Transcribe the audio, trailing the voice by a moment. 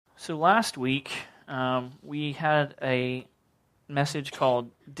So last week, we had a message called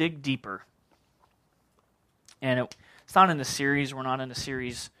Dig Deeper. And it's not in the series. We're not in a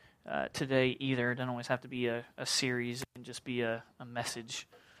series today either. It doesn't always have to be a series. It can just be a message.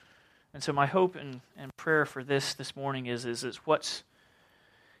 And so my hope and prayer for this morning is it's what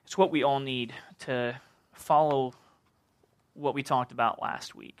we all need to follow what we talked about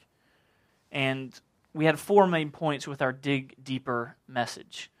last week. And we had 4 main points with our Dig Deeper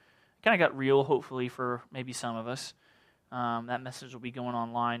message. Kind of got real, hopefully, for maybe some of us. That message will be going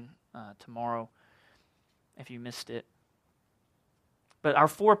online tomorrow if you missed it. But our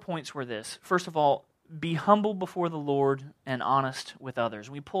 4 points were this. First of all, be humble before the Lord and honest with others.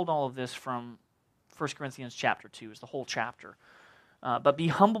 We pulled all of this from 1 Corinthians chapter 2. It's the whole chapter. But be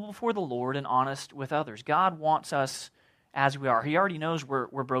humble before the Lord and honest with others. God wants us as we are. He already knows we're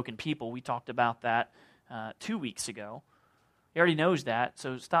broken people. We talked about that 2 weeks ago. He already knows that,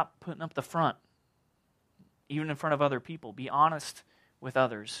 so stop putting up the front, even in front of other people. Be honest with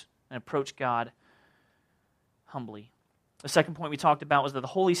others and approach God humbly. The second point we talked about was that the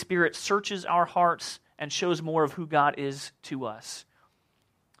Holy Spirit searches our hearts and shows more of who God is to us.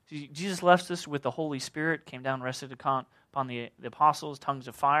 Jesus left us with the Holy Spirit, came down and rested upon the apostles, tongues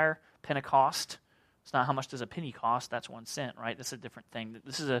of fire, Pentecost. It's not how much does a penny cost, that's 1 cent, right? That's a different thing.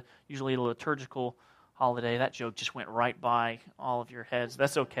 This is usually a liturgical holiday. That joke just went right by all of your heads.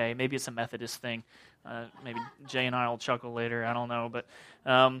 That's okay. Maybe it's a Methodist thing. Maybe Jay and I will chuckle later. I don't know. But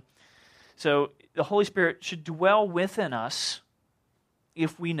so the Holy Spirit should dwell within us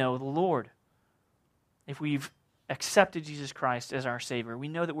if we know the Lord. If we've accepted Jesus Christ as our Savior, we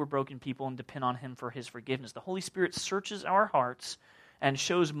know that we're broken people and depend on Him for His forgiveness. The Holy Spirit searches our hearts and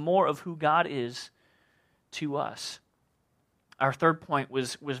shows more of who God is to us. Our third point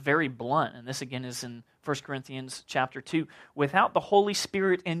was very blunt, and this again is in 1 Corinthians chapter 2. Without the Holy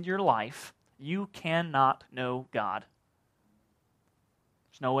Spirit in your life, you cannot know God.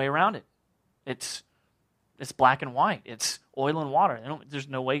 There's no way around it. It's black and white. It's oil and water. There's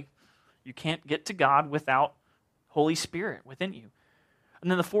no way. You can't get to God without Holy Spirit within you. And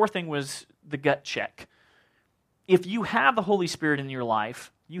then the fourth thing was the gut check. If you have the Holy Spirit in your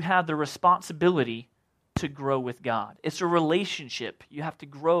life, you have the responsibility to grow with God. It's a relationship. You have to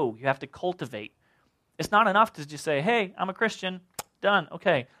grow. You have to cultivate. It's not enough to just say, hey, I'm a Christian. Done.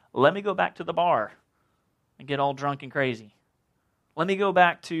 Okay, let me go back to the bar and get all drunk and crazy. Let me go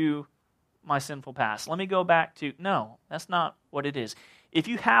back to my sinful past. Let me go back to... No, that's not what it is. If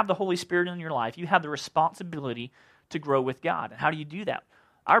you have the Holy Spirit in your life, you have the responsibility to grow with God. And how do you do that?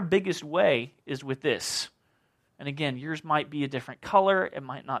 Our biggest way is with this. And again, yours might be a different color. It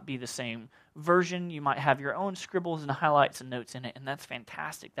might not be the same version. You might have your own scribbles and highlights and notes in it, and that's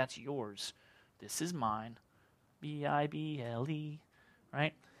fantastic. That's yours. This is mine. Bible,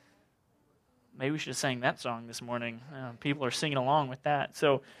 right? Maybe we should have sang that song this morning. People are singing along with that.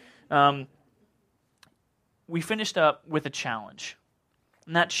 So we finished up with a challenge.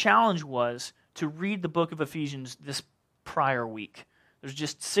 And that challenge was to read the book of Ephesians this prior week. There's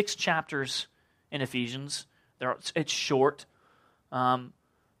just 6 chapters in Ephesians. It's short. Did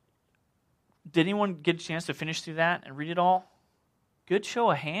anyone get a chance to finish through that and read it all? Good show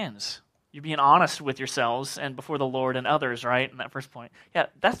of hands. You're being honest with yourselves and before the Lord and others, right? In that first point. Yeah,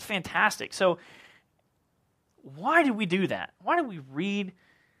 that's fantastic. So why did we do that? Why did we read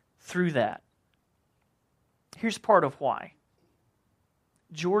through that? Here's part of why.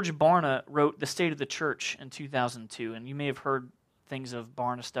 George Barna wrote The State of the Church in 2002, and you may have heard things of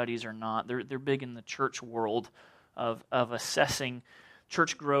Barna studies or not. They're big in the church world of assessing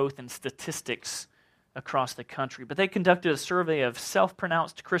church growth and statistics across the country. But they conducted a survey of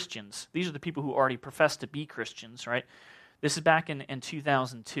self-pronounced Christians. These are the people who already profess to be Christians, right? This is back in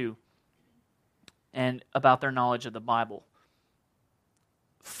 2002, and about their knowledge of the Bible.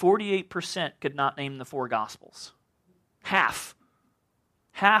 48% could not name the 4 Gospels. Half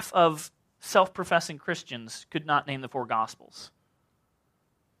of self-professing Christians could not name the 4 Gospels.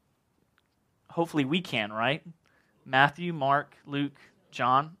 Hopefully we can, right? Matthew, Mark, Luke,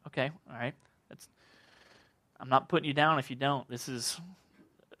 John. Okay, all right. I'm not putting you down if you don't. This is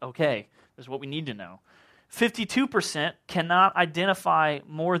okay. This is what we need to know. 52% cannot identify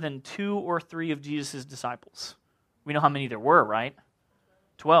more than 2 or 3 of Jesus' disciples. We know how many there were, right?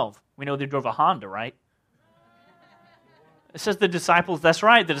 12. We know they drove a Honda, right? It says the disciples, that's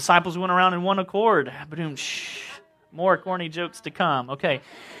right, the disciples went around in one accord. Ba-doom, shh. More corny jokes to come. Okay.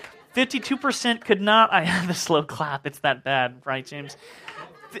 52% could not, I have the slow clap, it's that bad, right, James?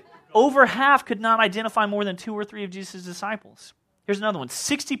 Over half could not identify more than 2 or 3 of Jesus' disciples. Here's another one.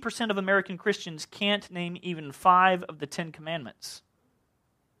 60% of American Christians can't name even 5 of the 10 Commandments.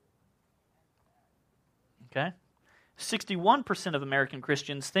 Okay? 61% of American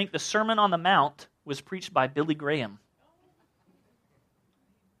Christians think the Sermon on the Mount was preached by Billy Graham.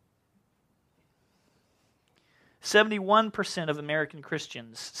 71% of American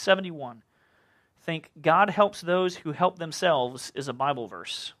Christians, 71, think God helps those who help themselves is a Bible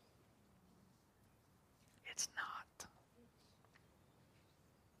verse. It's not.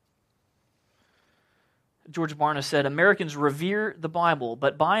 George Barna said, Americans revere the Bible,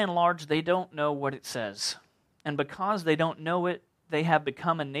 but by and large they don't know what it says. And because they don't know it, they have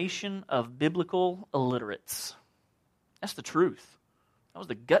become a nation of biblical illiterates. That's the truth. That was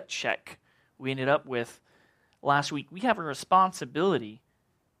the gut check we ended up with last week. We have a responsibility,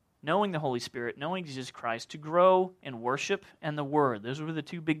 knowing the Holy Spirit, knowing Jesus Christ, to grow in worship and the Word. Those were the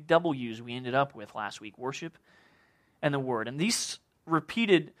two big W's we ended up with last week, worship and the Word. And these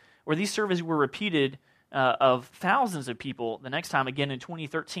surveys were repeated of thousands of people the next time, again in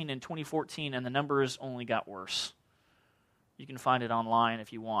 2013 and 2014, and the numbers only got worse. You can find it online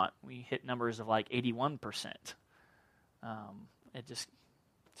if you want. We hit numbers of like 81%.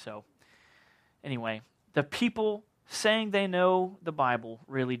 Anyway, the people saying they know the Bible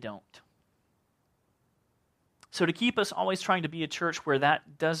really don't. So to keep us always trying to be a church where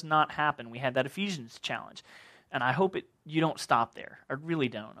that does not happen, we had that Ephesians challenge. And I hope you don't stop there. I really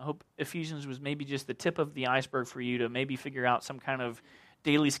don't. I hope Ephesians was maybe just the tip of the iceberg for you to maybe figure out some kind of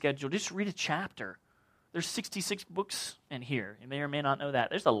daily schedule. Just read a chapter. There's 66 books in here. You may or may not know that.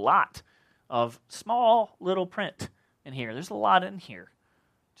 There's a lot of small little print in here. There's a lot in here.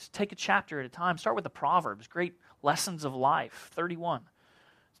 Just take a chapter at a time. Start with the Proverbs. Great lessons of life. 31.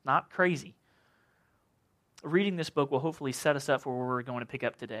 It's not crazy. Reading this book will hopefully set us up for where we're going to pick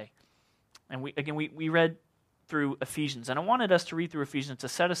up today. And we read through Ephesians. And I wanted us to read through Ephesians to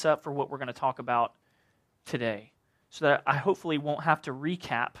set us up for what we're going to talk about today. So that I hopefully won't have to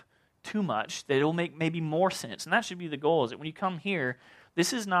recap too much, that it'll make maybe more sense. And that should be the goal, is that when you come here,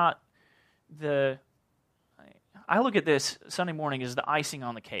 this is not I look at this Sunday morning as the icing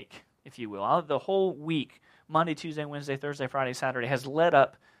on the cake, if you will. The whole week, Monday, Tuesday, Wednesday, Thursday, Friday, Saturday, has led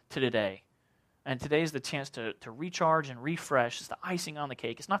up to today. And today is the chance to recharge and refresh. It's the icing on the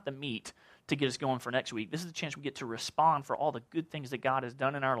cake. It's not the meat to get us going for next week. This is the chance we get to respond for all the good things that God has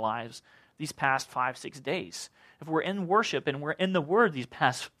done in our lives these past 5-6 days. If we're in worship and we're in the Word these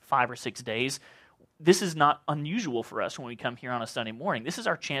past 5 or 6 days, this is not unusual for us when we come here on a Sunday morning. This is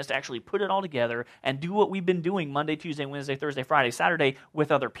our chance to actually put it all together and do what we've been doing Monday, Tuesday, Wednesday, Thursday, Friday, Saturday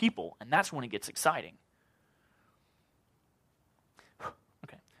with other people. And that's when it gets exciting.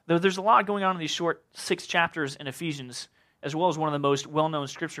 Okay. Though there's a lot going on in these short 6 chapters in Ephesians, as well as one of the most well-known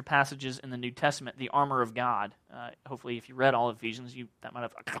scripture passages in the New Testament, the armor of God. Hopefully, if you read all of Ephesians, that might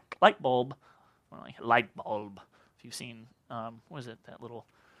have light bulb. If you've seen, that little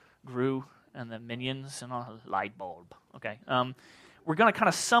Gru and the Minions and all, light bulb. Okay. We're going to kind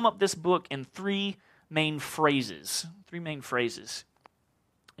of sum up this book in 3 main phrases. 3 main phrases.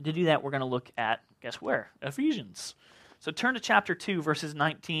 And to do that, we're going to look at, guess where? Ephesians. So turn to chapter 2, verses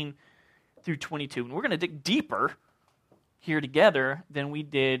 19 through 22. And we're going to dig deeper here together than we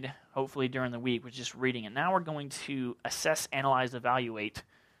did, hopefully, during the week, with just reading it. Now we're going to assess, analyze, evaluate,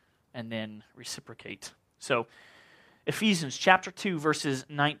 and then reciprocate. So, Ephesians chapter 2, verses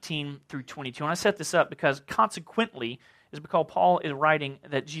 19 through 22. And I set this up because consequently is because Paul is writing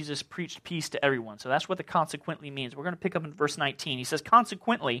that Jesus preached peace to everyone. So that's what the consequently means. We're going to pick up in verse 19. He says,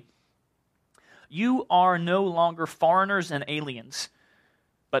 consequently, you are no longer foreigners and aliens,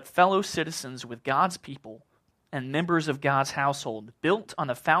 but fellow citizens with God's people and members of God's household, built on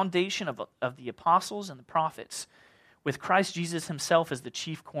the foundation of the apostles and the prophets, with Christ Jesus himself as the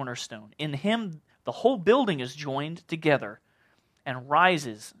chief cornerstone. In him, the whole building is joined together and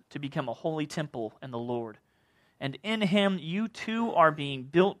rises to become a holy temple in the Lord. And in him, you too are being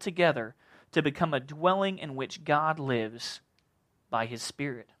built together to become a dwelling in which God lives by his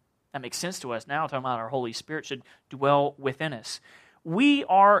Spirit. That makes sense to us now, talking about our Holy Spirit should dwell within us. We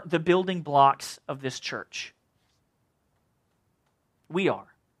are the building blocks of this church. We are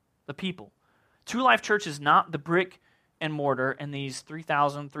the people. True Life Church is not the brick and mortar in these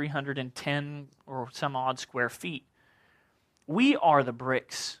 3,310 or some odd square feet. We are the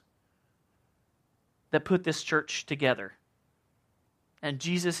bricks that put this church together. And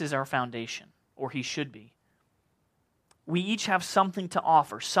Jesus is our foundation, or he should be. We each have something to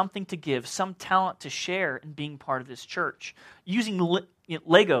offer, something to give, some talent to share in being part of this church. Using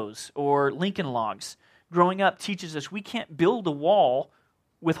Legos or Lincoln Logs growing up teaches us we can't build a wall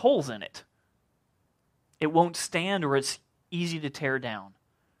with holes in it. It won't stand, or it's easy to tear down.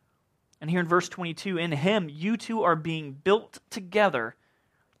 And here in verse 22, in him you two are being built together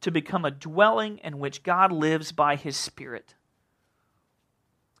to become a dwelling in which God lives by his Spirit.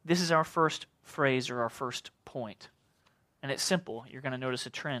 This is our first phrase or our first point. And it's simple. You're going to notice a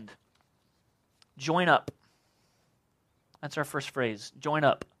trend. Join up. That's our first phrase. Join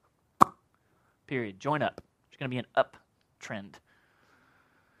up. Period. Join up. There's going to be an up trend.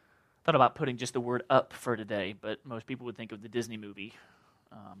 Thought about putting just the word up for today, but most people would think of the Disney movie.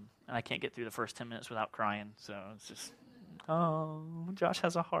 And I can't get through the first 10 minutes without crying, so it's just, oh, Josh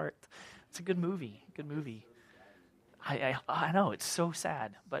has a heart. It's a good movie. Good movie. I know, it's so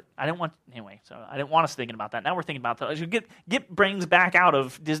sad, but I didn't want, anyway, so I didn't want us thinking about that. Now we're thinking about that. Get brains back out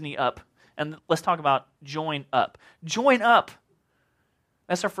of Disney Up, and let's talk about join up. Join up.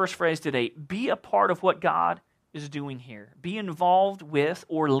 That's our first phrase today. Be a part of what God is doing here. Be involved with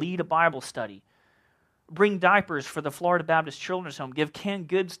or lead a Bible study. Bring diapers for the Florida Baptist Children's Home. Give canned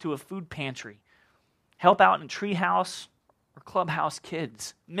goods to a food pantry. Help out in Treehouse or Clubhouse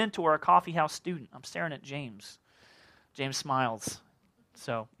kids. Mentor a coffee house student. I'm staring at James. James smiles.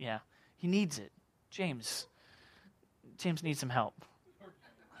 So, yeah, he needs it. James needs some help.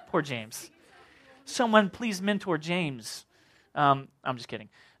 Poor James. Someone please mentor James. I'm just kidding.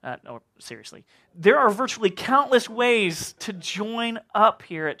 No, seriously. There are virtually countless ways to join up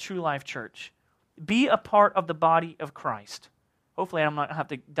here at True Life Church. Be a part of the body of Christ. Hopefully I'm not going to have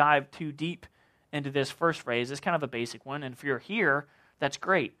to dive too deep into this first phrase. It's kind of a basic one, and if you're here, that's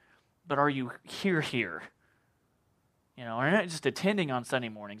great. But are you here? You know, are you not just attending on Sunday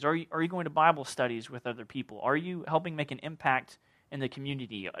mornings? Are you going to Bible studies with other people? Are you helping make an impact in the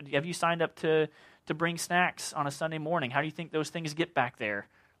community? Have you signed up to bring snacks on a Sunday morning? How do you think those things get back there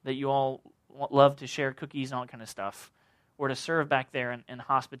that you all love to share cookies and all that kind of stuff? Or to serve back there in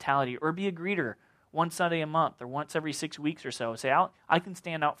hospitality, or be a greeter one Sunday a month or once every 6 weeks or so. Say, I can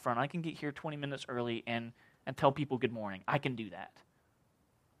stand out front. I can get here 20 minutes early and tell people good morning. I can do that.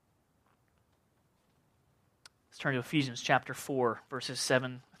 Let's turn to Ephesians chapter 4, verses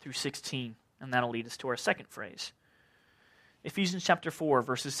 7 through 16, and that'll lead us to our second phrase. Ephesians chapter 4,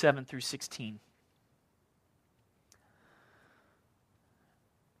 verses 7 through 16.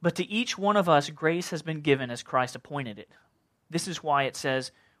 But to each one of us grace has been given as Christ appointed it. This is why it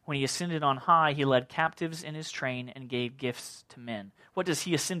says, when he ascended on high, he led captives in his train and gave gifts to men. What does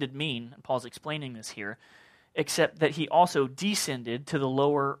he ascended mean? And Paul's explaining this here, except that he also descended to the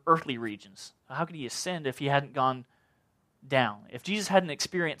lower earthly regions. How could he ascend if he hadn't gone down? If Jesus hadn't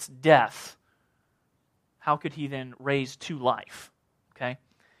experienced death, how could he then raise to life? Okay?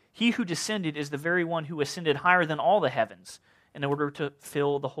 He who descended is the very one who ascended higher than all the heavens in order to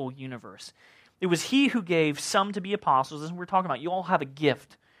fill the whole universe. It was he who gave some to be apostles. This is what we're talking about. You all have a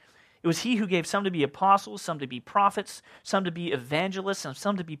gift. It was he who gave some to be apostles, some to be prophets, some to be evangelists, and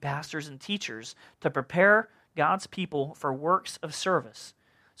some to be pastors and teachers to prepare God's people for works of service,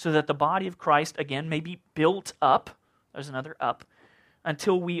 so that the body of Christ, again, may be built up, there's another up,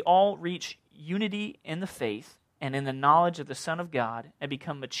 until we all reach unity in the faith and in the knowledge of the Son of God and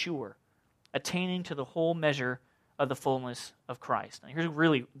become mature, attaining to the whole measure of the fullness of Christ. Now, here's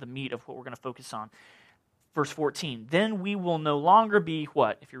really the meat of what we're going to focus on. Verse 14, then we will no longer be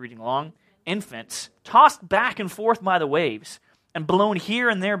what? If you're reading along, infants, tossed back and forth by the waves, and blown here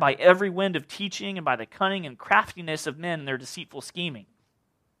and there by every wind of teaching and by the cunning and craftiness of men and their deceitful scheming.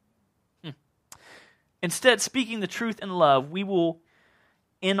 Instead, speaking the truth in love, we will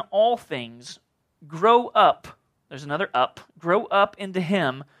in all things grow up, there's another up, grow up into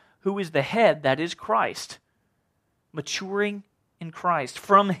him who is the head, that is Christ, maturing in Christ.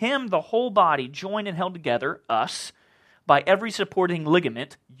 From him, the whole body, joined and held together, us, by every supporting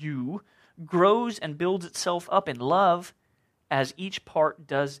ligament, you, grows and builds itself up in love as each part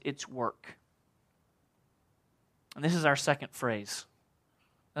does its work. And this is our second phrase.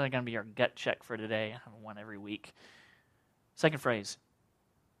 That's going to be our gut check for today. I have one every week. Second phrase,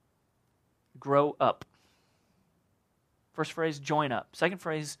 grow up. First phrase, join up. Second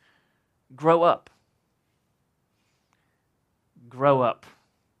phrase, grow up. Grow up.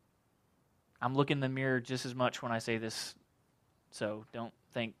 I'm looking in the mirror just as much when I say this, so don't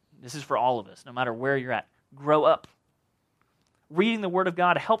think, this is for all of us, no matter where you're at. Grow up. Reading the Word of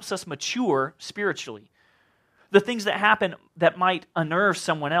God helps us mature spiritually. The things that happen that might unnerve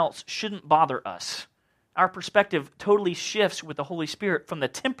someone else shouldn't bother us. Our perspective totally shifts with the Holy Spirit from the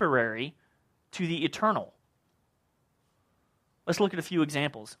temporary to the eternal. Let's look at a few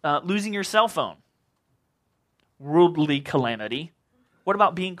examples. Losing your cell phone. Worldly calamity. What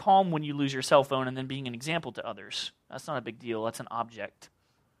about being calm when you lose your cell phone and then being an example to others? That's not a big deal. That's an object.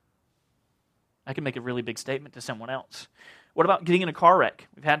 I can make a really big statement to someone else. What about getting in a car wreck?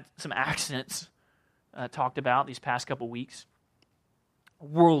 We've had some accidents talked about these past couple weeks.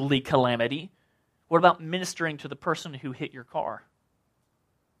 worldly calamity? What about ministering to the person who hit your car?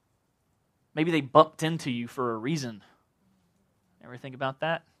 Maybe they bumped into you for a reason. Ever think about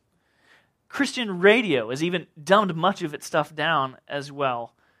that? Christian radio has even dumbed much of its stuff down as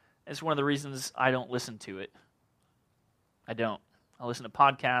well. It's one of the reasons I don't listen to it. I don't. I listen to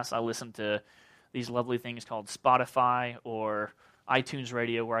podcasts. I listen to these lovely things called Spotify or iTunes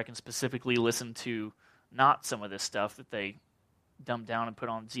Radio, where I can specifically listen to not some of this stuff that they dumbed down and put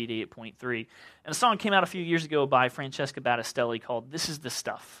on Z88.3. And a song came out a few years ago by Francesca Battistelli called This Is the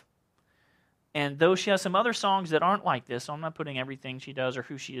Stuff. And though she has some other songs that aren't like this, so I'm not putting everything she does or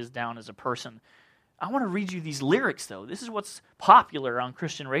who she is down as a person, I want to read you these lyrics, though. This is what's popular on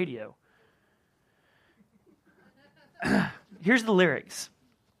Christian radio. Here's the lyrics.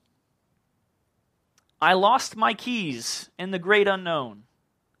 I lost my keys in the great unknown,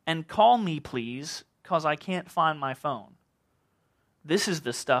 and call me, please, 'cause I can't find my phone. This is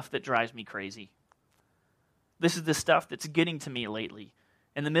the stuff that drives me crazy. This is the stuff that's getting to me lately.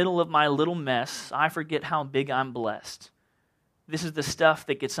 In the middle of my little mess, I forget how big I'm blessed. This is the stuff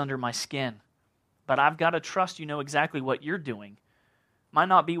that gets under my skin. But I've got to trust you know exactly what you're doing. Might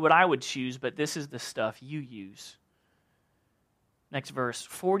not be what I would choose, but this is the stuff you use. Next verse,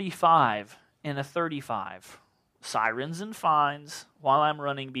 45 in a 35. Sirens and fines while I'm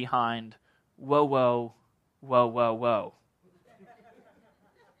running behind. Whoa, whoa, whoa, whoa, whoa.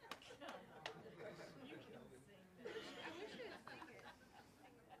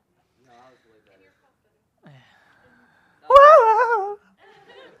 Whoa.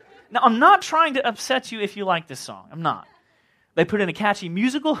 Now, I'm not trying to upset you if you like this song. I'm not. They put in a catchy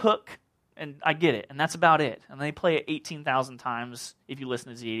musical hook, and I get it, and that's about it. And they play it 18,000 times if you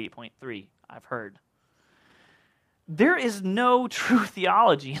listen to Z88.3, I've heard. There is no true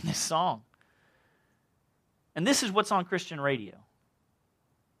theology in this song. And this is what's on Christian radio.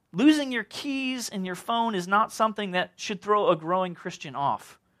 Losing your keys and your phone is not something that should throw a growing Christian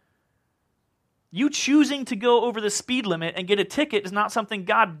off. You choosing to go over the speed limit and get a ticket is not something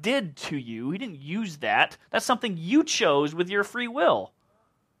God did to you. He didn't use that. That's something you chose with your free will.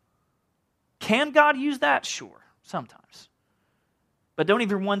 Can God use that? Sure, sometimes. But don't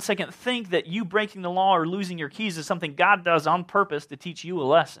even 1 second think that you breaking the law or losing your keys is something God does on purpose to teach you a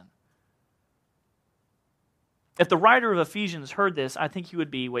lesson. If the writer of Ephesians heard this, I think he would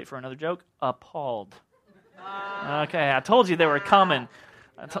be, wait for another joke, appalled. Okay, I told you they were coming.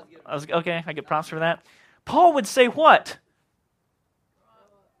 Okay, I get props for that. Paul would say what?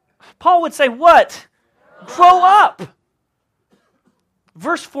 Paul would say what? Grow up.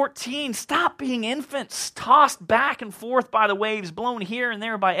 Verse 14, stop being infants, tossed back and forth by the waves, blown here and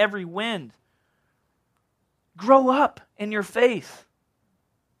there by every wind. Grow up in your faith.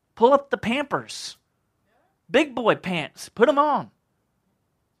 Pull up the Pampers. Big boy pants, put them on.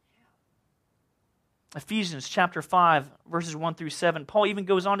 Ephesians chapter 5, verses 1 through 7, Paul even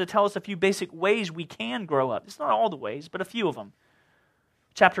goes on to tell us a few basic ways we can grow up. It's not all the ways, but a few of them.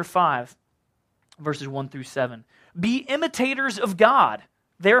 Chapter 5, verses 1 through 7. Be imitators of God,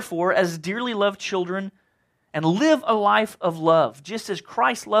 therefore, as dearly loved children, and live a life of love, just as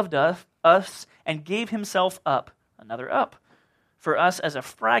Christ loved us and gave himself up, another up, for us as a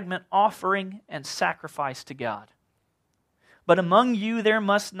fragment offering and sacrifice to God. But among you there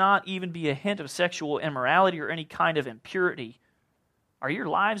must not even be a hint of sexual immorality or any kind of impurity. Are your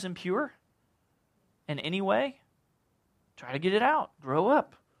lives impure in any way? Try to get it out. Grow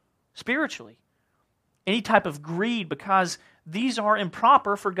up spiritually. Any type of greed, because these are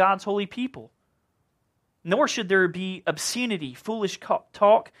improper for God's holy people. Nor should there be obscenity, foolish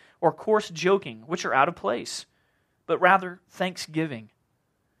talk, or coarse joking, which are out of place, but rather thanksgiving.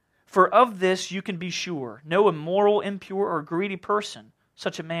 For of this you can be sure, no immoral, impure, or greedy person,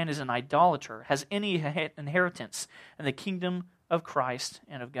 such a man as an idolater, has any inheritance in the kingdom of Christ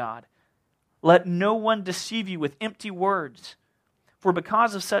and of God. Let no one deceive you with empty words, for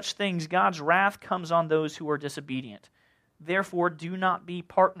because of such things God's wrath comes on those who are disobedient. Therefore do not be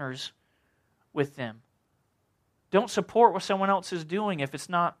partners with them. Don't support what someone else is doing if it's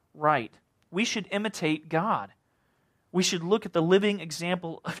not right. We should imitate God. We should look at the living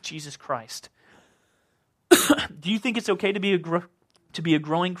example of Jesus Christ. Do you think it's okay to be a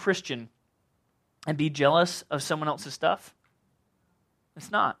growing Christian and be jealous of someone else's stuff?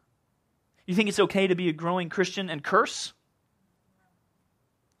 It's not. You think it's okay to be a growing Christian and curse?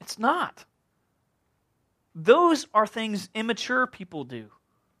 It's not. Those are things immature people do,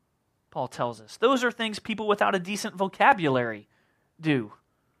 Paul tells us. Those are things people without a decent vocabulary do.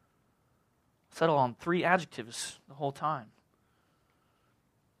 Settle on 3 adjectives the whole time.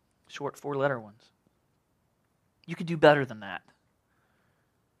 Short 4-letter ones. You could do better than that.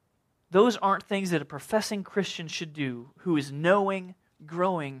 Those aren't things that a professing Christian should do who is knowing,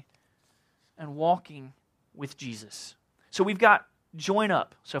 growing, and walking with Jesus. So we've got join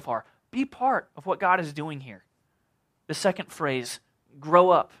up so far. Be part of what God is doing here. The second phrase, grow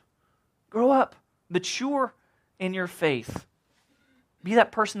up. Grow up. Mature in your faith. Be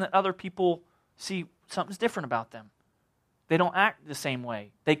that person that other people see something's different about them. They don't act the same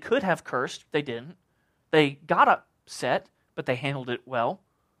way. They could have cursed. They didn't. They got upset, but they handled it well.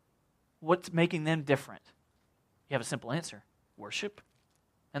 What's making them different? You have a simple answer. Worship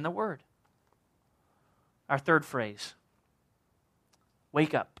and the Word. Our third phrase,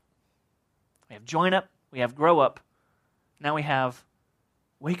 wake up. We have join up. We have grow up. Now we have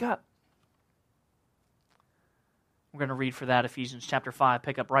wake up. We're going to read for that Ephesians chapter 5,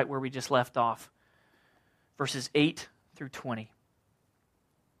 pick up right where we just left off, verses 8 through 20.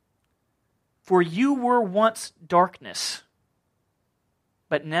 For you were once darkness,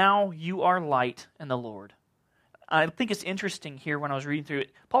 but now you are light in the Lord. I think it's interesting here when I was reading through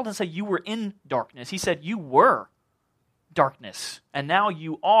it. Paul didn't say you were in darkness. He said you were darkness, and now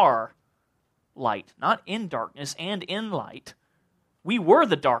you are light. Not in darkness and in light. We were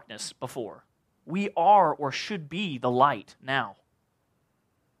the darkness before. We are or should be the light now.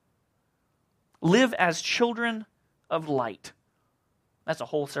 Live as children of light. That's a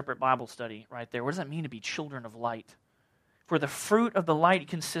whole separate Bible study right there. What does that mean to be children of light? For the fruit of the light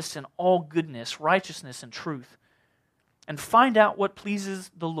consists in all goodness, righteousness, and truth. And find out what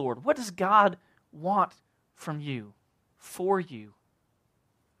pleases the Lord. What does God want from you, for you?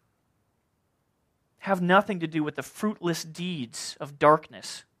 Have nothing to do with the fruitless deeds of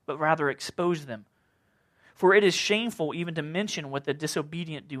darkness, but rather expose them. For it is shameful even to mention what the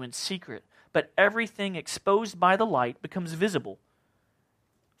disobedient do in secret, but everything exposed by the light becomes visible.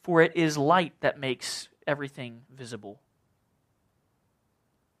 For it is light that makes everything visible.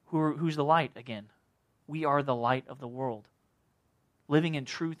 Who's the light again? We are the light of the world, living in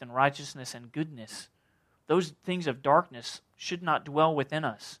truth and righteousness and goodness. Those things of darkness should not dwell within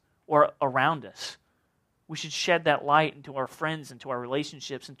us or around us. We should shed that light into our friends, into our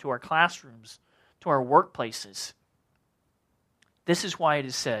relationships, into our classrooms, to our workplaces. This is why it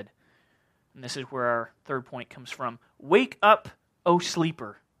is said, and this is where our third point comes from, wake up, O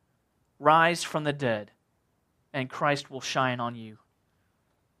sleeper, rise from the dead, and Christ will shine on you.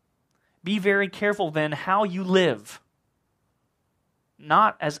 Be very careful then how you live,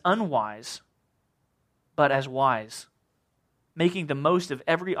 not as unwise, but as wise, making the most of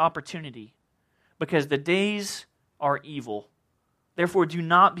every opportunity, because the days are evil. Therefore do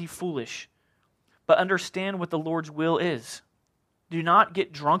not be foolish, but understand what the Lord's will is. Do not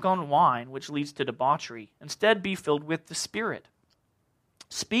get drunk on wine, which leads to debauchery. Instead, be filled with the Spirit.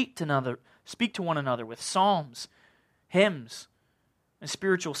 Speak to one another with psalms, hymns, and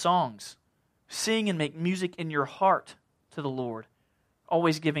spiritual songs. Sing and make music in your heart to the Lord,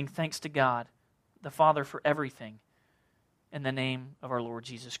 always giving thanks to God, the Father, for everything, in the name of our Lord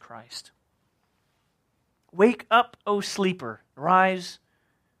Jesus Christ. Wake up, O sleeper, rise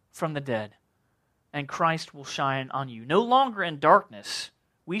from the dead, and Christ will shine on you. No longer in darkness,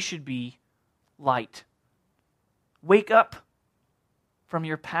 we should be light. Wake up from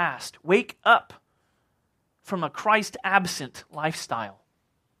your past. Wake up from a Christ-absent lifestyle.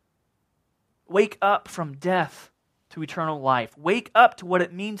 Wake up from death to eternal life. Wake up to what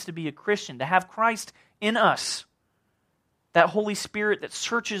it means to be a Christian, to have Christ in us. That Holy Spirit that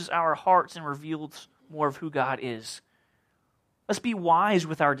searches our hearts and reveals more of who God is. Let's be wise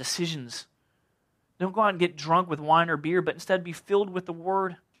with our decisions. Don't go out and get drunk with wine or beer, but instead be filled with the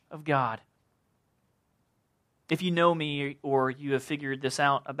Word of God. If you know me or you have figured this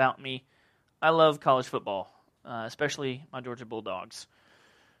out about me, I love college football, especially my Georgia Bulldogs.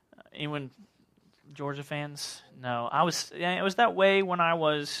 Anyone Georgia fans? No, it was that way when I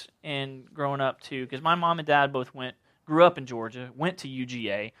was growing up too, because my mom and dad both grew up in Georgia, went to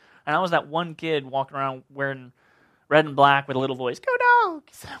UGA, and I was that one kid walking around wearing red and black with a little voice, "Go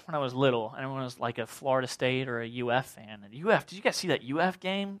Dogs!" when I was little, and everyone was like a Florida State or a UF fan. And UF, did you guys see that UF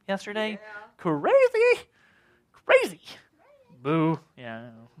game yesterday? Yeah. Crazy. Boo. Yeah,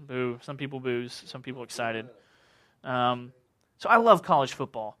 boo. Some people boos, some people excited. So I love college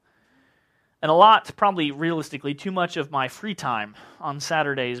football. And a lot, probably realistically, too much of my free time on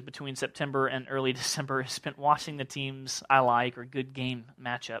Saturdays between September and early December is spent watching the teams I like or good game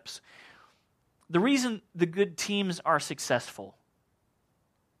matchups. The reason the good teams are successful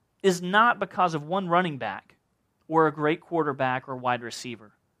is not because of one running back or a great quarterback or wide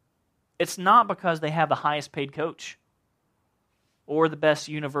receiver. It's not because they have the highest paid coach or the best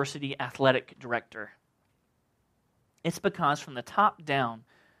university athletic director. It's because from the top down,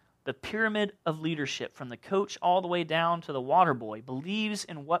 The pyramid of leadership, from the coach all the way down to the water boy, believes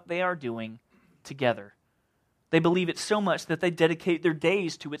in what they are doing together. They believe it so much that they dedicate their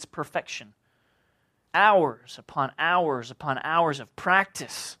days to its perfection. Hours upon hours upon hours of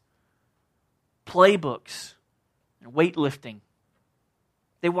practice, playbooks, and weightlifting.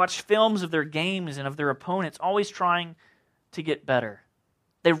 They watch films of their games and of their opponents, always trying to get better.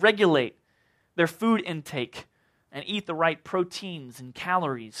 They regulate their food intake and eat the right proteins and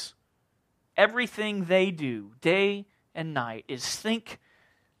calories. Everything they do, day and night, is think,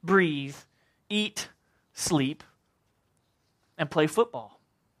 breathe, eat, sleep, and play football.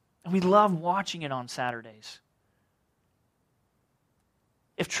 And we love watching it on Saturdays.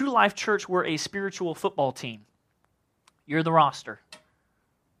 If True Life Church were a spiritual football team, you're the roster,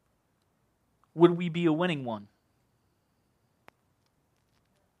 would we be a winning one?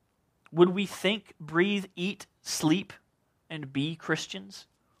 Would we think, breathe, eat, sleep, and be Christians?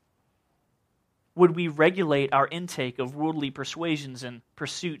 Would we regulate our intake of worldly persuasions and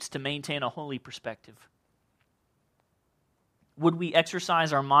pursuits to maintain a holy perspective? Would we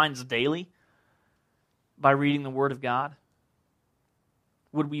exercise our minds daily by reading the Word of God?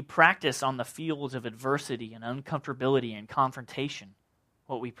 Would we practice on the fields of adversity and uncomfortability and confrontation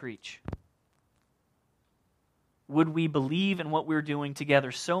what we preach? Would we believe in what we're doing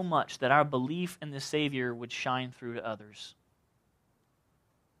together so much that our belief in the Savior would shine through to others?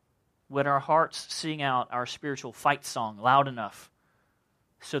 Would our hearts sing out our spiritual fight song loud enough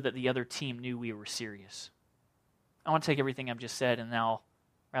so that the other team knew we were serious? I want to take everything I've just said and now,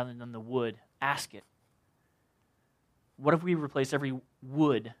 rather than the would, ask it. What if we replace every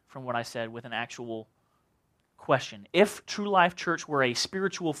would from what I said with an actual question? If True Life Church were a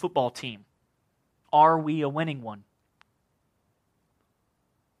spiritual football team, are we a winning one?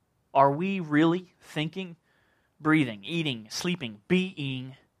 Are we really thinking, breathing, eating, sleeping,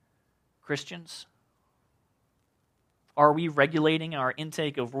 being Christians? Are we regulating our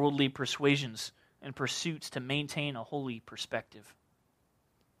intake of worldly persuasions and pursuits to maintain a holy perspective?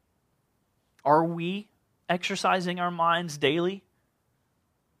 Are we exercising our minds daily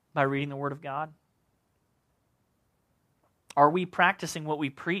by reading the Word of God? Are we practicing what we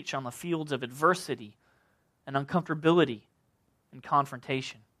preach on the fields of adversity and uncomfortability and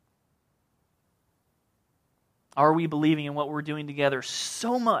confrontation? Are we believing in what we're doing together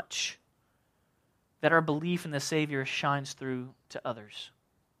so much that our belief in the Savior shines through to others?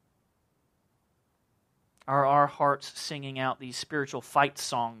 Are our hearts singing out these spiritual fight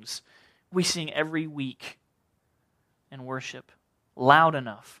songs we sing every week in worship loud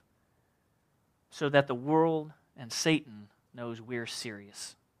enough so that the world and Satan knows we're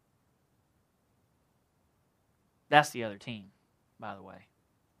serious? That's the other team, by the way.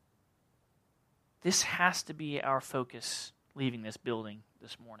 This has to be our focus leaving this building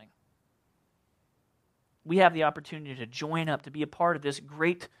this morning. We have the opportunity to join up, to be a part of this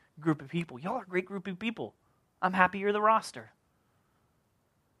great group of people. Y'all are a great group of people. I'm happy you're the roster.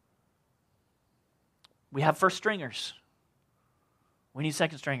 We have first stringers. We need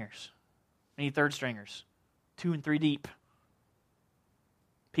second stringers. We need third stringers. 2 and 3 deep.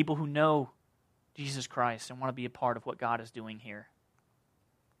 People who know Jesus Christ and want to be a part of what God is doing here.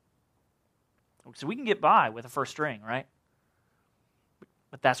 So we can get by with a first string, right?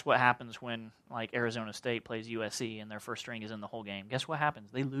 But that's what happens when, like, Arizona State plays USC and their first string is in the whole game. Guess what happens?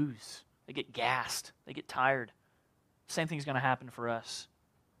 They lose. They get gassed. They get tired. Same thing's going to happen for us.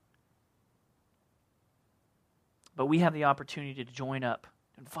 But we have the opportunity to join up,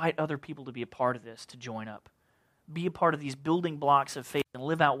 invite other people to be a part of this, to join up. Be a part of these building blocks of faith and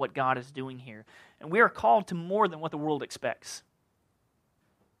live out what God is doing here. And we are called to more than what the world expects.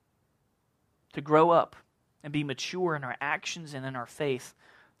 To grow up and be mature in our actions and in our faith,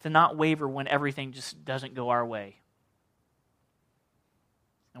 to not waver when everything just doesn't go our way.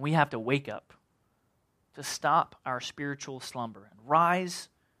 And we have to wake up, to stop our spiritual slumber and rise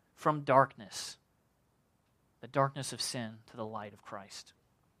from darkness, the darkness of sin, to the light of Christ.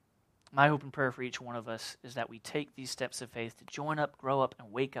 My hope and prayer for each one of us is that we take these steps of faith to join up, grow up,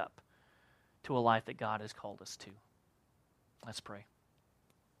 and wake up to a life that God has called us to. Let's pray.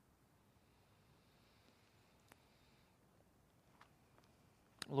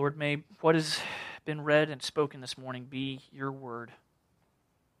 Lord, may what has been read and spoken this morning be your word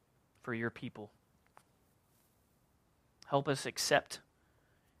for your people. Help us accept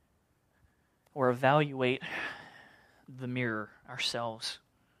or evaluate the mirror ourselves,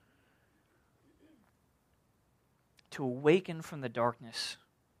 to awaken from the darkness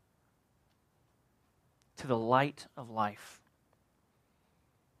to the light of life.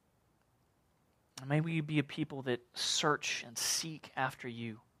 And may we be a people that search and seek after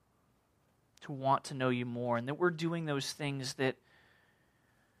you, to want to know you more, and that we're doing those things that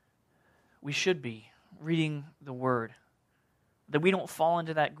we should be, reading the Word. That we don't fall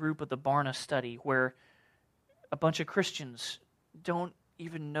into that group of the Barna study where a bunch of Christians don't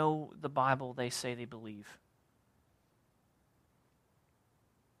even know the Bible they say they believe.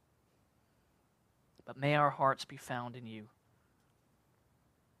 But may our hearts be found in you.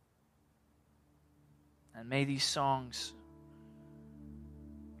 And may these songs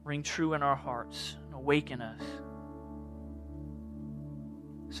ring true in our hearts and awaken us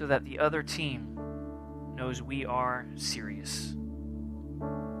so that the other team knows we are serious.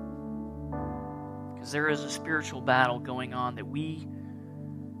 Because there is a spiritual battle going on that we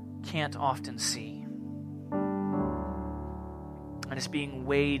can't often see. And it's being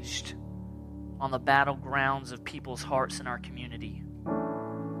waged on the battlegrounds of people's hearts in our community.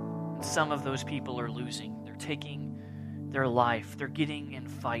 And some of those people are losing. They're taking their life. They're getting in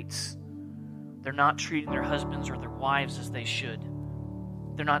fights. They're not treating their husbands or their wives as they should.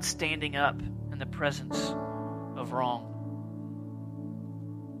 They're not standing up in the presence of wrong.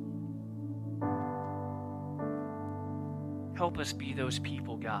 Help us be those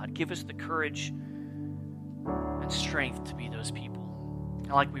people, God. Give us the courage and strength to be those people.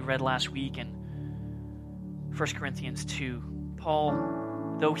 And like we read last week in 1 Corinthians 2,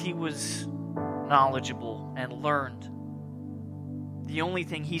 Paul, though he was knowledgeable and learned, the only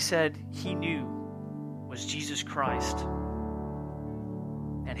thing he said he knew was Jesus Christ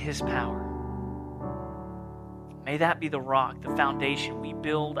and his power. May that be the rock, the foundation we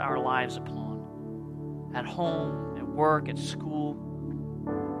build our lives upon, at home, at work, at school,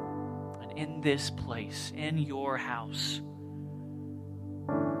 and in this place, in your house.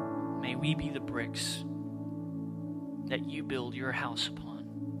 May we be the bricks that you build your house upon.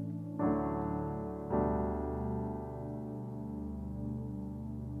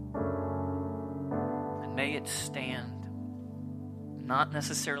 And may it stand, not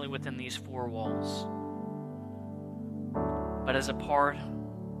necessarily within these four walls, but as a part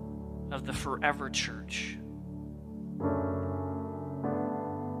of the forever church,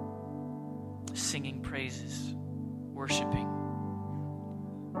 singing praises, worshiping,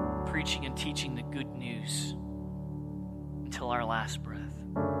 preaching and teaching the good news until our last breath.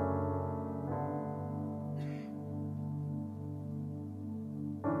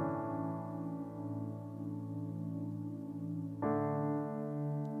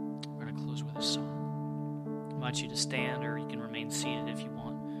 We're going to close with a song. I invite you to stand, or you can remain seated if you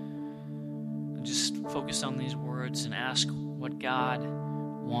want. And just focus on these words and ask what God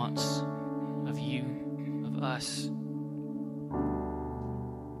wants of you, of us.